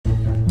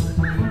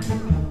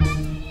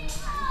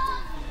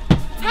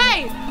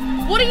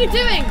What are you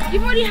doing?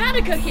 You've already had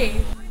a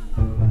cookie.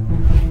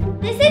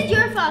 This is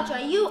your fault, Joy.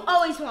 You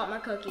always want more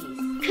cookies.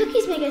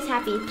 Cookies make us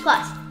happy,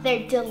 plus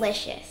they're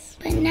delicious.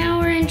 But now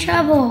we're in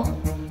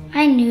trouble.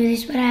 I knew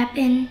this would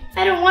happen.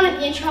 I don't want to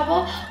be in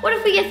trouble. What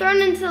if we get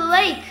thrown into the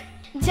lake?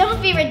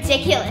 Don't be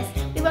ridiculous.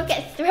 We won't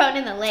get thrown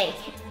in the lake.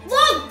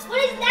 Look!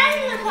 What is that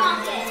in the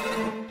pocket?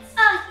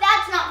 Oh,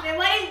 that's not fair.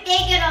 Why didn't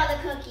they get all the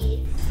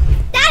cookies?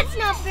 That's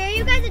not fair.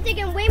 You guys have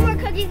taken way more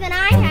cookies than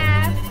I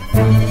have.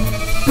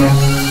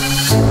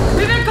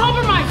 We've been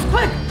compromised.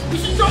 Quick! We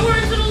should throw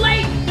her into the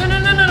lake.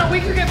 No.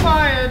 We could get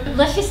fired.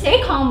 Let's just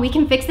stay calm. We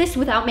can fix this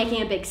without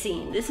making a big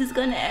scene. This is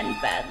gonna end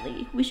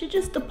badly. We should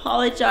just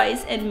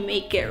apologize and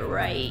make it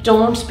right.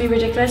 Don't be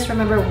ridiculous.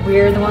 Remember,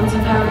 we're the ones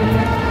in power here.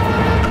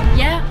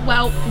 Yeah,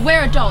 well,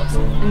 we're adults,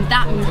 and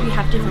that means we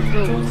have different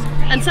rules.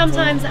 And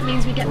sometimes that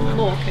means we get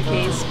more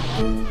cookies.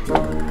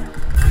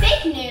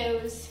 Fake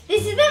news.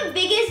 This is the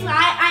biggest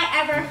lie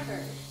I ever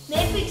heard.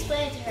 Maybe if we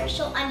explain it to her,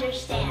 she'll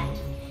understand.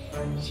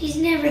 She's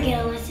never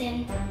gonna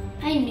listen.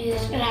 I knew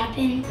this would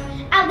happen.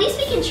 At least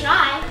we can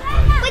try.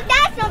 But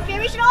that's not fair.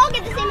 We should all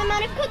get the same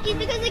amount of cookies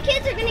because the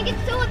kids are gonna get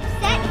so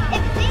upset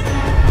if they...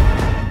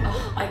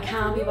 Oh, I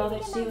can't be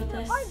bothered to deal with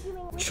this.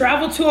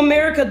 Travel to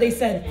America, they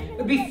said.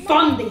 It'd be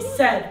fun, they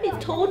said. I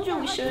told you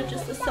we should have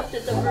just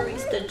accepted the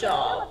barista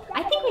job.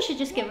 I think we should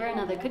just give her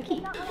another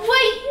cookie.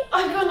 Wait,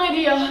 I've got an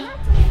idea.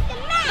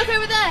 Look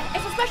over there.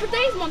 It's a special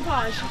days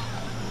montage.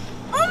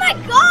 Oh my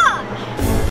gosh!